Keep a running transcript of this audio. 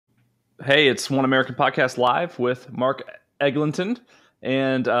Hey, it's One American Podcast Live with Mark Eglinton,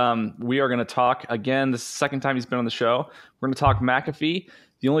 and we are going to talk again. This is the second time he's been on the show. We're going to talk McAfee.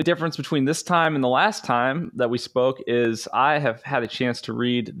 The only difference between this time and the last time that we spoke is I have had a chance to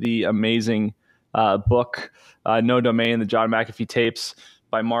read the amazing book, No Domain, the John McAfee tapes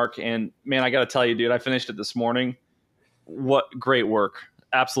by Mark. And man, I got to tell you, dude, I finished it this morning. What great work.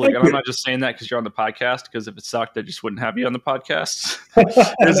 Absolutely. And I'm not just saying that because you're on the podcast, because if it sucked, I just wouldn't have you on the podcast.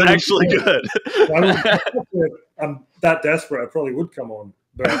 It's actually good. I'm that desperate. I probably would come on.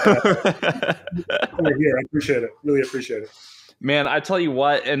 But we're here. I appreciate it. Really appreciate it. Man, I tell you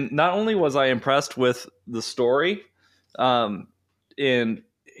what, and not only was I impressed with the story, in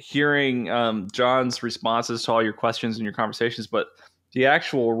hearing John's responses to all your questions and your conversations, but the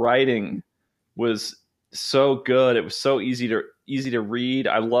actual writing was so good. It was so easy to read.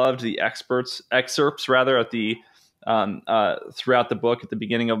 I loved the excerpts rather at the throughout the book, at the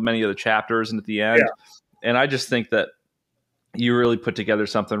beginning of many of the chapters and at the end. Yeah. And I just think that you really put together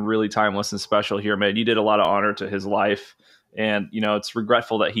something really timeless and special here, man. You did a lot of honor to his life, and it's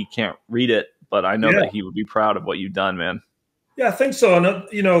regretful that he can't read it, but I know that he would be proud of what you've done, man. Yeah, I think so. And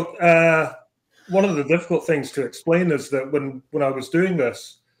one of the difficult things to explain is that when I was doing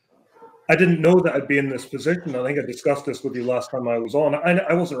this, I didn't know that I'd be in this position. I think I discussed this with you last time I was on.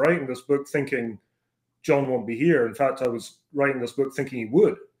 I wasn't writing this book thinking John won't be here. In fact, I was writing this book thinking he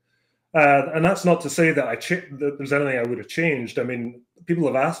would. And that's not to say that that there's anything I would have changed. I mean, people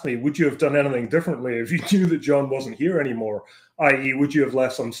have asked me, would you have done anything differently if you knew that John wasn't here anymore? I.e., would you have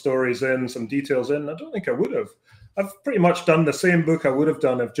left some stories in, some details in? I don't think I would have. I've pretty much done the same book I would have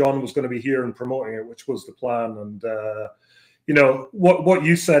done if John was going to be here and promoting it, which was the plan. And what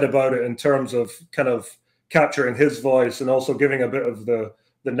you said about it in terms of kind of capturing his voice and also giving a bit of the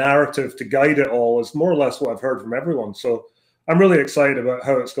narrative to guide it all is more or less what I've heard from everyone. So I'm really excited about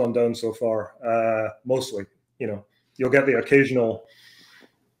how it's gone down so far. Mostly, you'll get the occasional.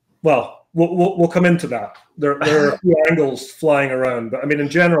 Well, we'll come into that. There are a few angles flying around, but I mean, in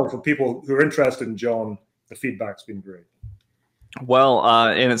general, for people who are interested in John, the feedback's been great. Well,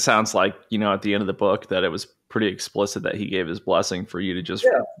 and it sounds like, at the end of the book that it was pretty explicit that he gave his blessing for you to just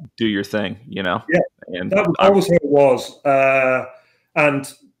do your thing, Yeah. And that was always how it was.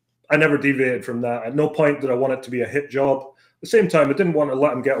 And I never deviated from that. At no point did I want it to be a hit job. At the same time, I didn't want to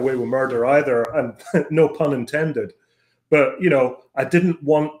let him get away with murder either, and no pun intended. But, I didn't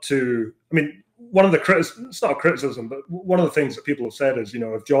want to, I mean, one of the criticisms, it's not a criticism, but one of the things that people have said is,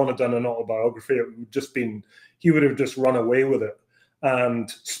 if John had done an autobiography, it would just he would have just run away with it and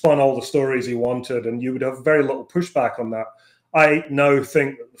spun all the stories he wanted, and you would have very little pushback on that. I now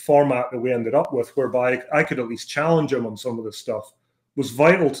think that the format that we ended up with, whereby I could at least challenge him on some of this stuff, was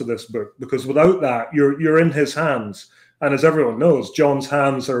vital to this book, because without that, you're in his hands. And as everyone knows, John's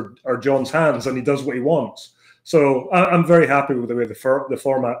hands are John's hands, and he does what he wants. So I'm very happy with the way the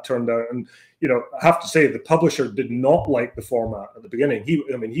format turned out. And, I have to say, the publisher did not like the format at the beginning.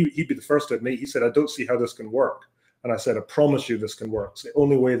 He'd be the first to admit, he said, I don't see how this can work. And I said, I promise you this can work. It's the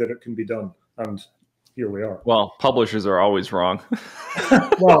only way that it can be done. And here we are. Well, publishers are always wrong.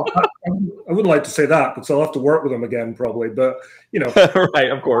 Well, I wouldn't like to say that, because I'll have to work with them again probably. But,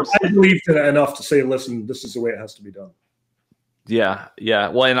 right, of course. I believed in it enough to say, listen, this is the way it has to be done. Yeah.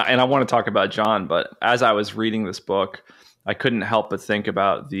 Well, and I want to talk about John, but as I was reading this book, I couldn't help but think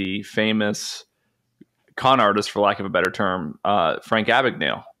about the famous con artist, for lack of a better term, Frank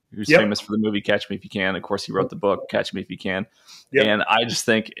Abagnale, who's famous for the movie Catch Me If You Can. Of course, he wrote the book Catch Me If You Can. Yep. And I just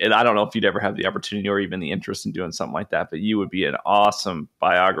think, and I don't know if you'd ever have the opportunity or even the interest in doing something like that, but you would be an awesome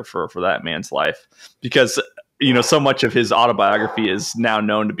biographer for that man's life, because, so much of his autobiography is now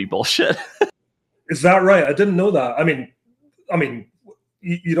known to be bullshit. Is that right? I didn't know that. I mean,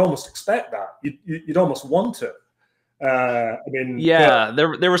 you'd almost expect that. You'd almost want it. There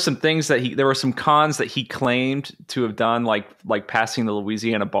were some things that there were some cons that he claimed to have done, like passing the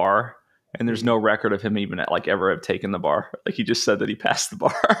Louisiana bar, and there's no record of him even ever have taken the bar. Like, he just said that he passed the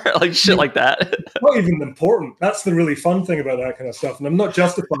bar, like shit like that. Not even important. That's the really fun thing about that kind of stuff. And I'm not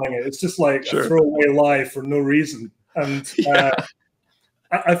justifying it. It's just like a throwaway lie for no reason. And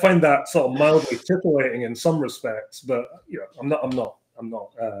I find that sort of mildly titillating in some respects, but I'm not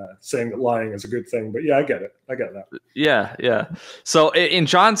saying that lying is a good thing, but I get it. I get that. Yeah. So, and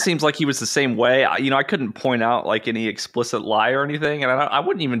John seems like he was the same way. I couldn't point out any explicit lie or anything, and I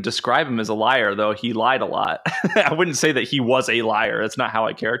wouldn't even describe him as a liar, though he lied a lot. I wouldn't say that he was a liar. That's not how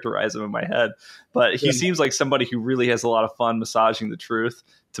I characterize him in my head. But he seems like somebody who really has a lot of fun massaging the truth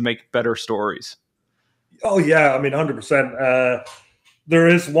to make better stories. Oh yeah, 100%. There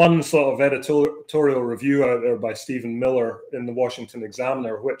is one sort of editorial review out there by Stephen Miller in the Washington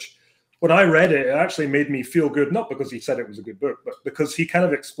Examiner, which when I read it, it actually made me feel good, not because he said it was a good book, but because he kind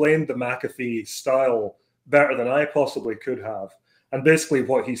of explained the McAfee style better than I possibly could have. And basically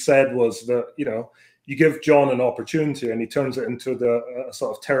what he said was that, you know, you give John an opportunity and he turns it into the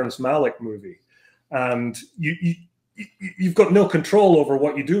sort of Terrence Malick movie. And you've got no control over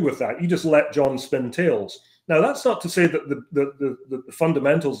what you do with that. You just let John spin tales. Now, that's not to say that the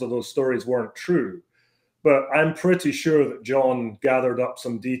fundamentals of those stories weren't true, but I'm pretty sure that John gathered up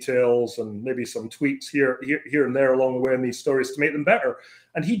some details and maybe some tweaks here and there along the way in these stories to make them better.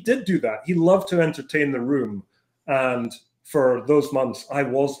 And he did do that. He loved to entertain the room. And for those months, I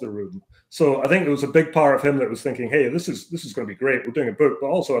was the room. So I think there was a big part of him that was thinking, hey, this is going to be great. We're doing a book, but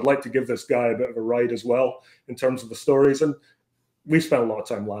also I'd like to give this guy a bit of a ride as well in terms of the stories. And we spent a lot of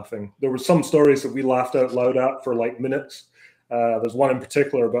time laughing. There were some stories that we laughed out loud at for like minutes. There's one in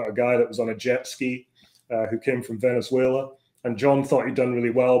particular about a guy that was on a jet ski who came from Venezuela. And John thought he'd done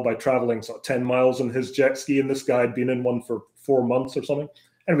really well by traveling sort of 10 miles on his jet ski. And this guy had been in one for 4 months or something.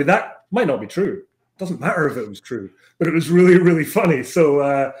 Anyway, that might not be true. It doesn't matter if it was true, but it was really, really funny.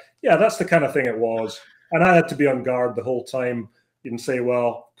 So yeah, that's the kind of thing it was. And I had to be on guard the whole time. You can say,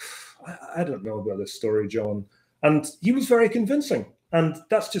 well, I don't know about this story, John. And he was very convincing. And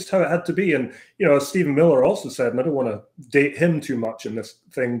that's just how it had to be. And, you know, as Stephen Miller also said, and I don't want to date him too much in this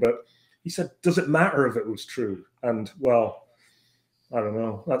thing, but he said, does it matter if it was true? And, well, I don't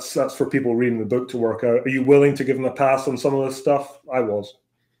know. That's for people reading the book to work out. Are you willing to give him a pass on some of this stuff? I was.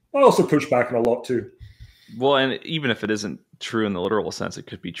 I also pushed back on a lot too. Well, and even if it isn't true in the literal sense, it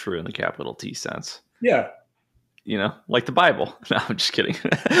could be true in the capital T sense. Yeah. You know, like the Bible. No, I'm just kidding.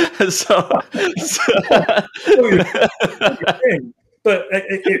 But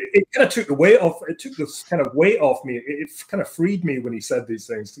it kind of took the weight off. It took this kind of weight off me. It kind of freed me when he said these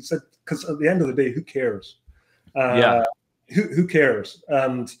things. He said, because at the end of the day, who cares? Yeah. Who cares?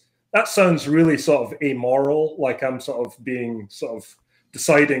 And that sounds really sort of amoral, like I'm sort of being sort of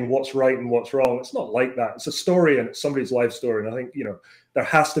deciding what's right and what's wrong. It's not like that. It's a story and it's somebody's life story. And I think, you know, there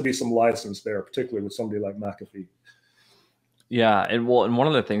has to be some license there, particularly with somebody like McAfee. Yeah. And one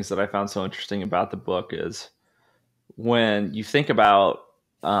of the things that I found so interesting about the book is when you think about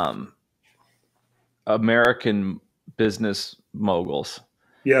American business moguls,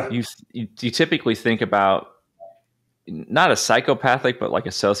 yeah, you typically think about not a psychopathic, but like a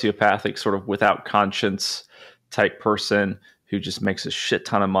sociopathic sort of without conscience type person who just makes a shit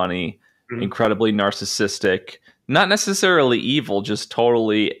ton of money, incredibly narcissistic, not necessarily evil, just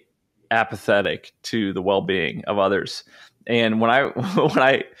totally apathetic to the well-being of others. And when I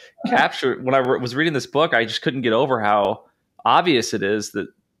was reading this book, I just couldn't get over how obvious it is that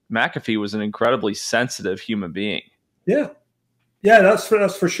McAfee was an incredibly sensitive human being. Yeah, that's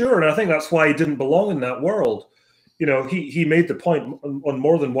for sure, and I think that's why he didn't belong in that world. You know, he made the point on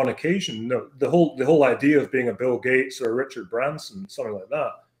more than one occasion. The whole idea of being a Bill Gates or a Richard Branson, something like that,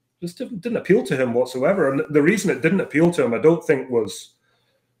 just didn't appeal to him whatsoever. And the reason it didn't appeal to him, I don't think, was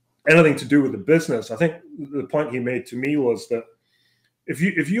anything to do with the business. I think the point he made to me was that if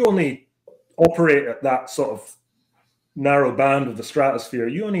you only operate at that sort of narrow band of the stratosphere,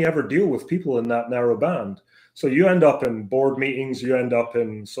 you only ever deal with people in that narrow band. So you end up in board meetings, you end up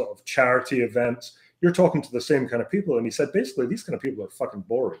in sort of charity events. You're talking to the same kind of people. And he said, basically, these kind of people are fucking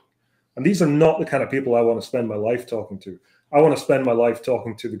boring. And these are not the kind of people I want to spend my life talking to. I want to spend my life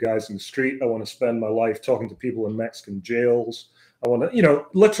talking to the guys in the street. I want to spend my life talking to people in Mexican jails. I want to, you know,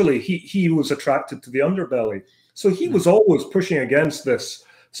 literally, he was attracted to the underbelly. So he was always pushing against this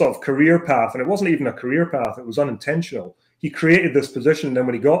sort of career path. And it wasn't even a career path. It was unintentional. He created this position. And then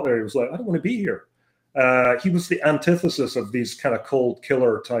when he got there, he was like, I don't want to be here. He was the antithesis of these kind of cold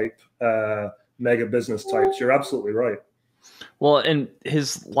killer type mega business types. You're absolutely right. Well, and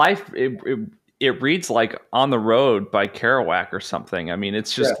his life, it reads like On the Road by Kerouac or something. I mean,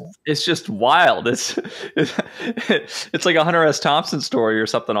 it's just wild. It's like a Hunter S. Thompson story or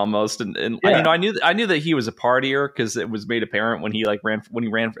something almost. And you know, I knew that he was a partier because it was made apparent when he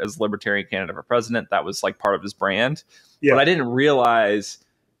ran as Libertarian candidate for president. That was like part of his brand. Yeah. But I didn't realize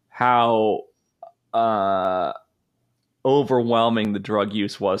how overwhelming the drug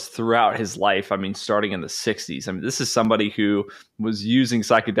use was throughout his life. I mean, starting in the 60s. I mean, this is somebody who was using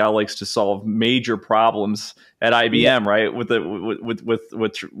psychedelics to solve major problems at IBM, right? With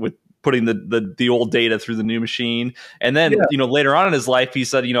putting the old data through the new machine. And then, you know, later on in his life, he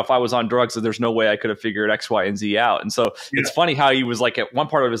said, you know, if I was on drugs, there's no way I could have figured X, Y, and Z out. And so it's funny how he was like, at one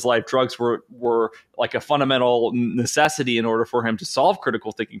part of his life, drugs were like a fundamental necessity in order for him to solve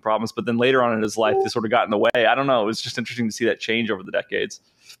critical thinking problems. But then later on in his life, they sort of got in the way. I don't know. It was just interesting to see that change over the decades.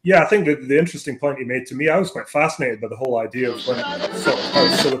 Yeah, I think that the interesting point you made to me, I was quite fascinated by the whole idea of when sort of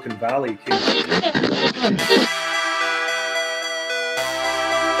how Silicon Valley came.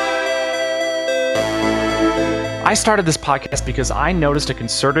 I started this podcast because I noticed a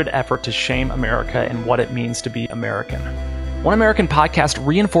concerted effort to shame America and what it means to be American. One American podcast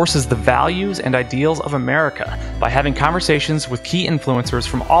reinforces the values and ideals of America by having conversations with key influencers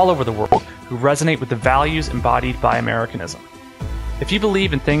from all over the world who resonate with the values embodied by Americanism. If you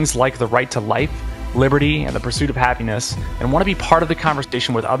believe in things like the right to life, liberty, and the pursuit of happiness, and want to be part of the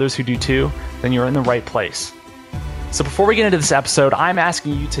conversation with others who do too, then you're in the right place. So before we get into this episode, I'm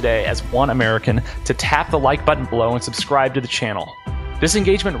asking you today, as one American, to tap the like button below and subscribe to the channel. This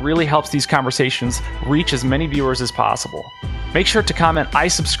engagement really helps these conversations reach as many viewers as possible. Make sure to comment "I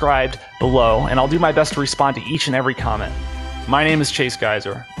subscribed" below, and I'll do my best to respond to each and every comment. My name is Chase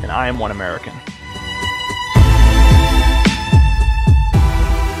Geiser, and I am one American.